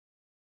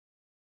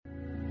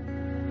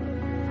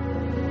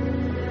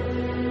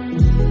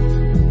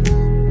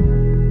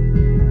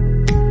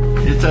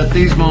It's at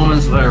these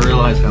moments that I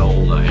realize how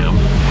old I am.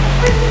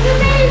 This is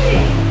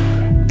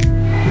amazing!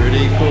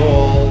 Pretty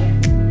cool.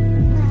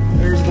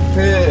 There's the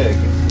pig.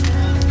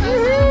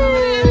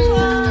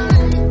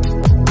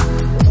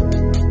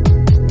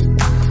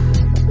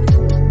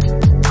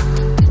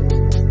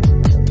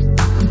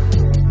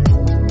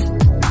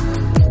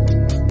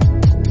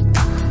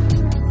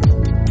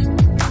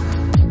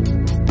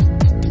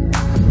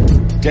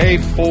 Day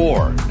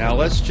 4. Now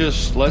let's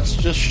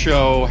just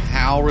show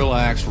how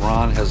relaxed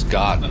Ron has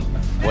gotten.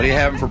 What are you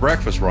having for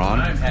breakfast, Ron?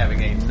 I'm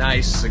having a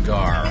nice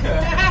cigar.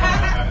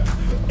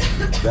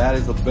 That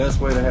is the best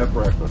way to have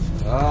breakfast.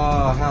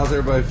 Ah, how's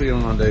everybody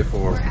feeling on day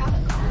 4?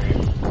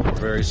 We're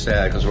very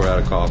sad because we're out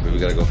of coffee. We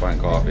got to go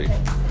find coffee.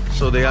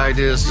 So the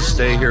idea is to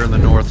stay here in the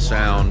North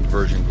Sound,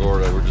 Virgin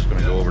Gorda. We're just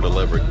going to go over to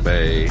Leverick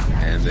Bay,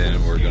 and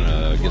then we're going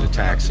to get a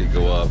taxi,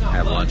 go up,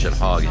 have lunch at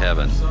Hog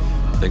Heaven,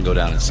 then go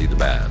down and see the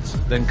baths.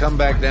 Then come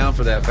back down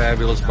for that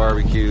fabulous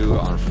barbecue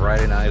on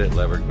Friday night at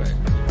Leverick Bay.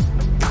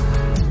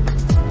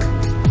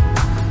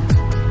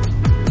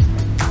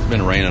 It's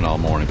been raining all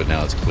morning, but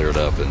now it's cleared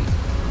up and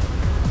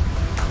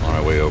on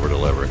our way over to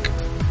Leverick.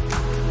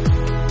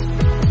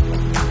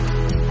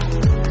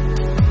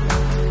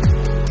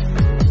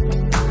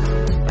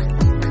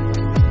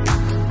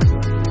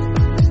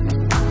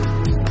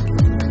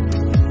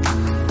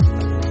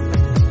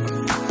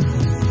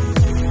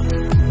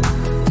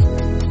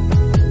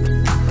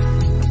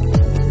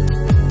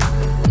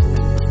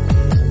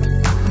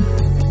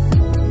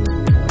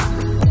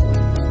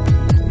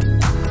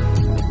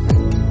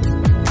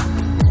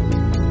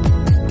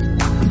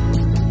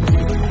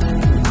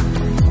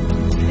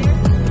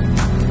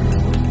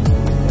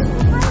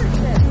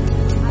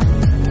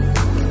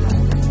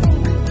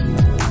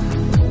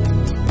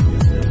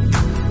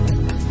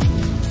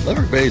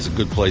 Leverick Bay is a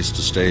good place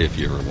to stay if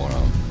you ever want to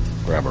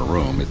grab a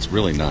room. It's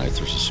really nice.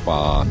 There's a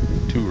spa,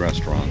 2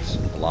 restaurants,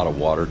 a lot of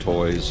water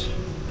toys,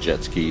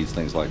 jet skis,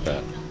 things like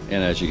that.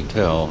 And as you can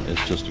tell,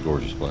 it's just a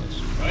gorgeous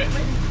place.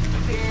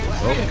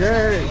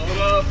 Okay,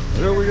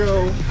 here we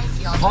go.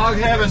 Hog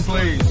Heaven,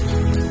 please.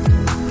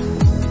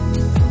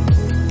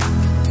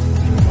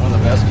 One of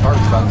the best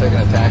parts about taking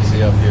a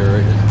taxi up here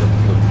is the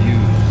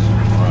views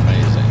are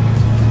amazing.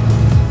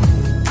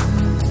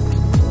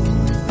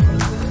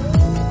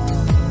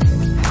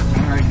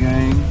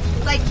 Gang.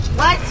 Like,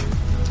 what?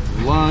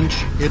 Lunch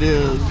it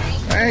is.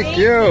 Thank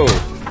you.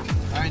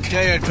 I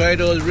tell you, try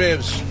those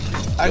ribs.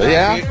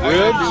 Yeah, ribs?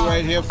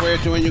 Right here for you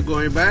so when you're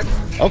going back.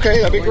 Okay,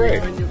 that'd be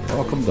great.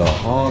 Welcome to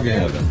Hog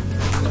Heaven.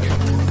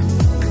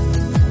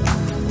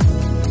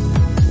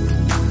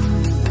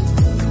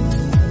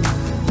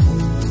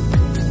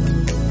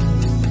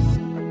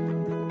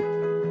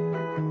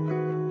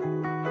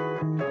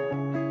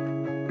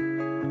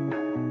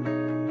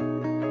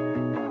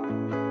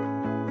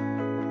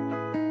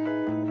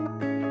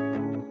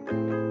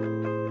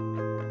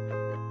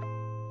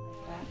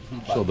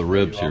 So the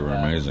ribs here are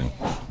amazing.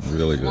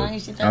 Really good.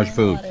 How's your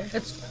food?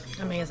 It's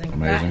amazing.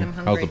 Amazing.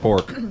 How's the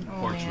pork?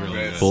 Pork's really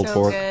good. Pulled So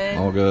pork? good.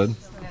 All good.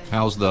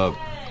 How's the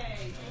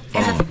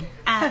phone?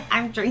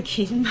 I'm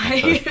drinking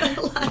my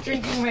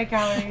Drinking my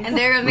calories. and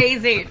they're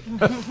amazing.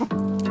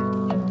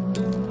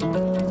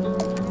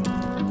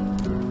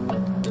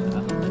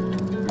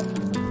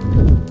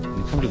 When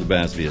you come to the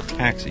baths via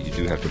taxi, you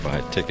do have to buy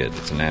a ticket.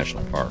 It's a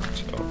national park,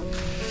 so.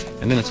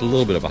 And then it's a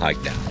little bit of a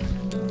hike down.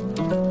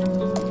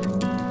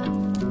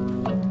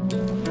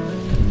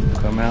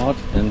 Come out,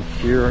 and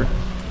here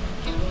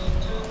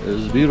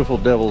is beautiful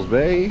Devil's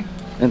Bay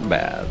and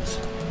baths.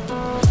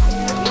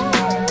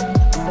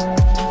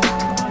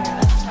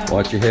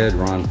 Watch your head,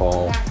 Ron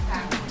Paul.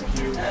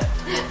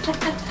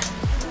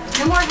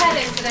 No more head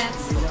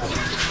incidents.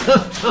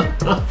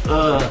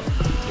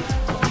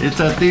 It's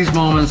at these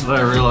moments that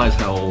I realize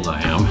how old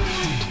I am.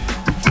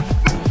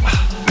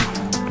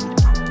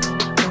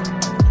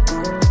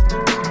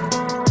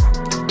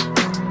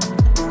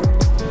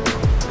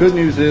 Good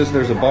news is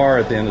there's a bar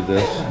at the end of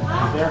this.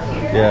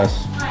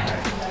 Yes.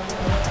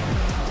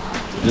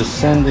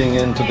 Descending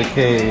into the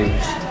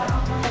caves.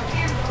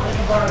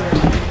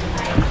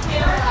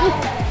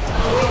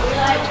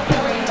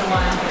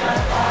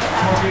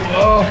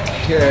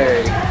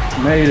 Okay,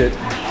 made it.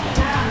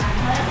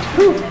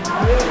 Whew.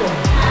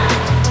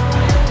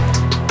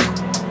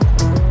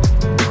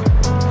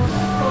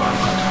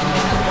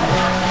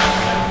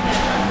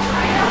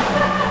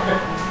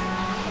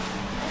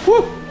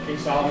 Whew. King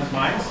Solomon's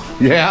Mines?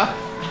 Yeah.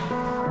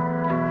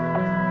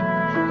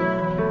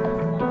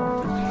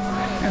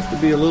 Has to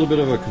be a little bit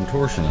of a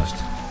contortionist.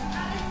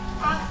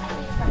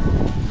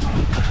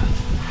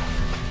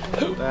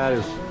 That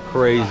is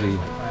crazy.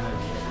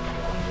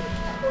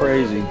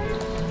 Crazy.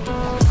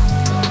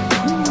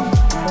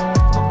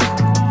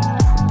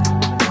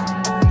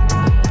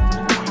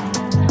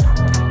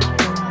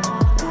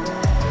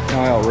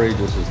 How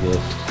outrageous is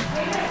this?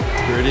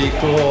 Pretty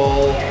cool.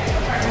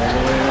 All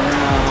the way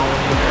around.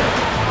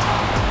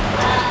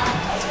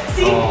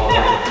 Oh,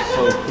 that's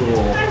so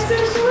cool. I'm so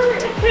short.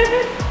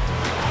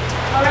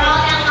 Raul,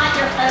 I want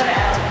your photo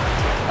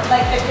of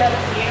like the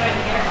just you and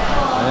your.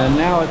 And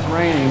now it's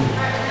raining.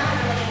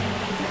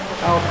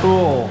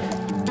 Cool.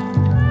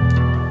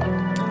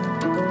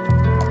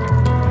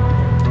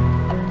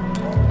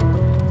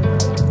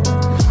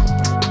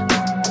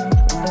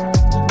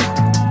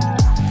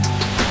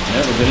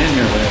 Never been in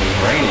here when it was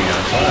raining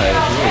outside.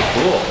 It's really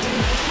cool.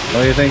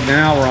 What do you think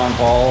now, Ron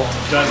Paul?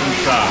 Doesn't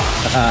stop.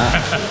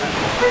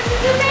 This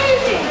is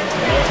amazing.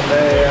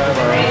 Hey,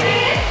 Ron.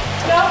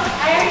 Nope,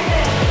 I already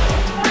did.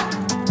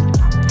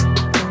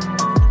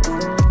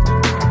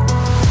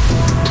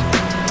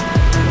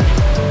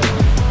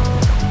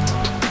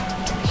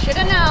 Should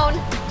have known.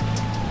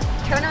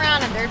 Turn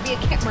around and there'd be a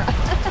camera.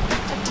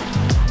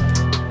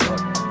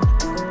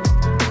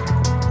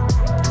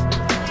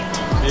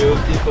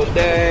 Beautiful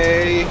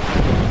day.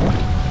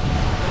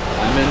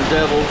 I'm in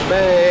Devil's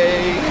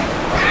Bay.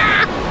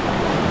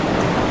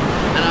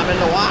 And I'm in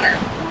the water.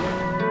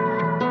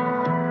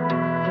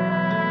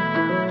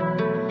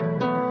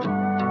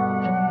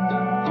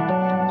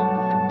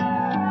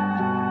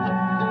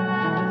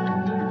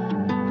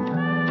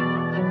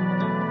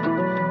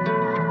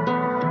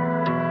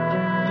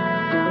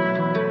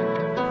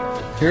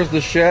 Here's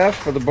the chef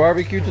for the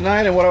barbecue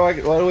tonight, and what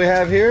do we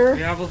have here?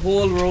 We have a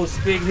whole roast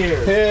pig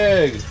here.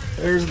 Pig.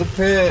 There's the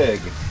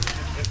pig.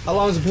 How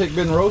long has the pig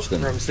been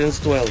roasting? From since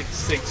 12,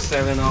 6,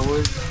 7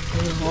 hours.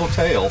 His little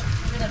tail.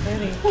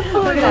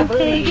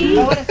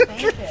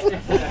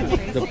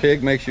 The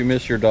pig makes you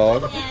miss your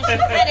dog. Yeah, she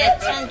said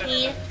it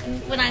chunky.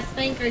 When I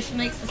spank her, she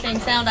makes the same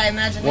sound, I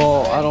imagine.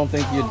 Well, I don't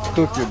think you'd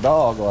cook your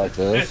dog like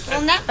this.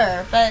 Well,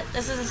 never, but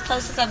this is as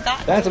close as I've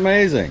gotten. That's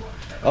amazing.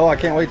 Oh, I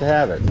can't wait to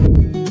have it.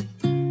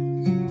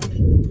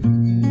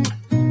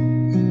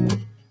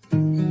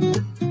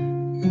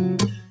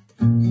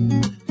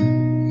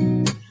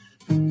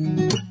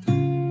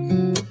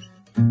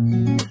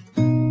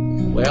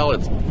 Well,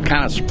 it's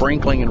kind of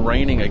sprinkling and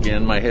raining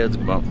again. My head's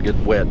about to get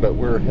wet, but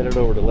we're headed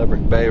over to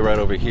Leverick Bay right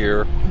over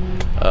here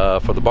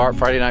for the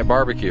Friday night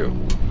barbecue.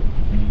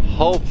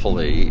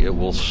 Hopefully it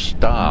will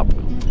stop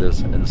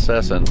this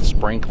incessant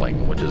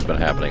sprinkling, which has been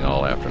happening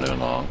all afternoon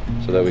long,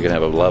 so that we can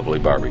have a lovely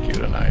barbecue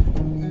tonight.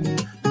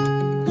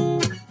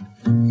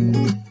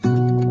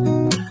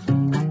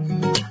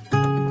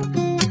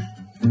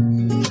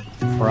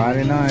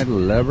 Friday night,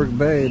 Leverick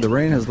Bay. The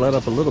rain has let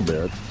up a little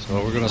bit,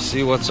 so we're gonna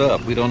see what's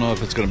up. We don't know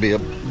if it's gonna be a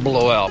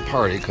blowout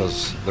party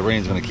because the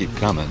rain's gonna keep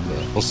coming, but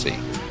we'll see.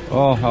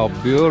 Oh, how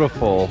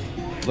beautiful.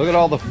 Look at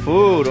all the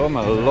food. Oh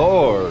my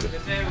Lord.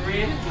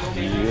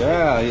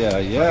 Yeah.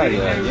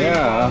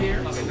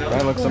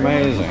 That looks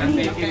amazing.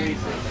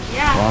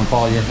 Yeah. Ron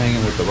Paul, you're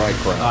hanging with the right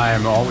crowd. I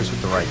am always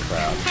with the right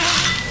crowd.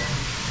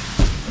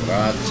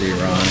 Grazie,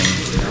 Ronnie.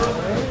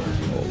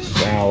 Oh,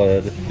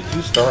 salad. Did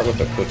you start with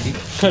a cookie?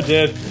 I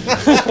did.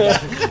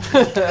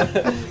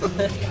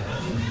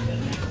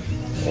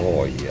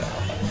 Oh yeah.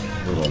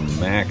 Little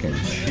mac and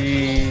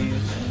cheese.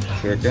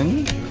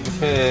 Chicken.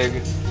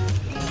 Pig.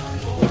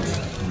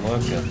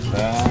 Look at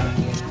that.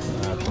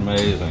 That's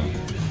amazing.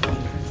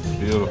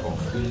 Beautiful.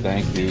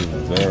 Thank you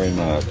very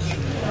much.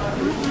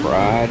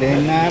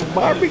 Friday night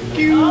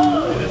barbecue.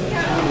 Look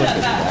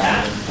at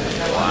that.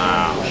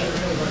 Wow.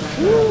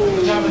 Woo.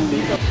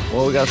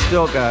 Well, we got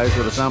still guys,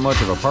 but it's not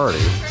much of a party.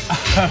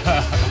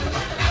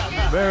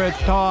 Very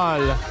tall.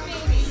 There you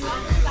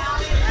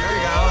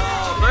go.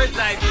 Bird's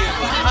eye view.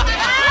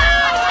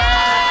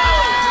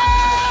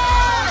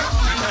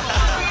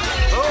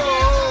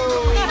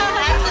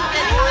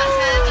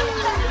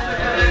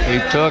 He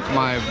took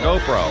my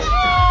GoPro.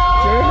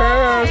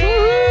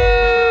 Cheers!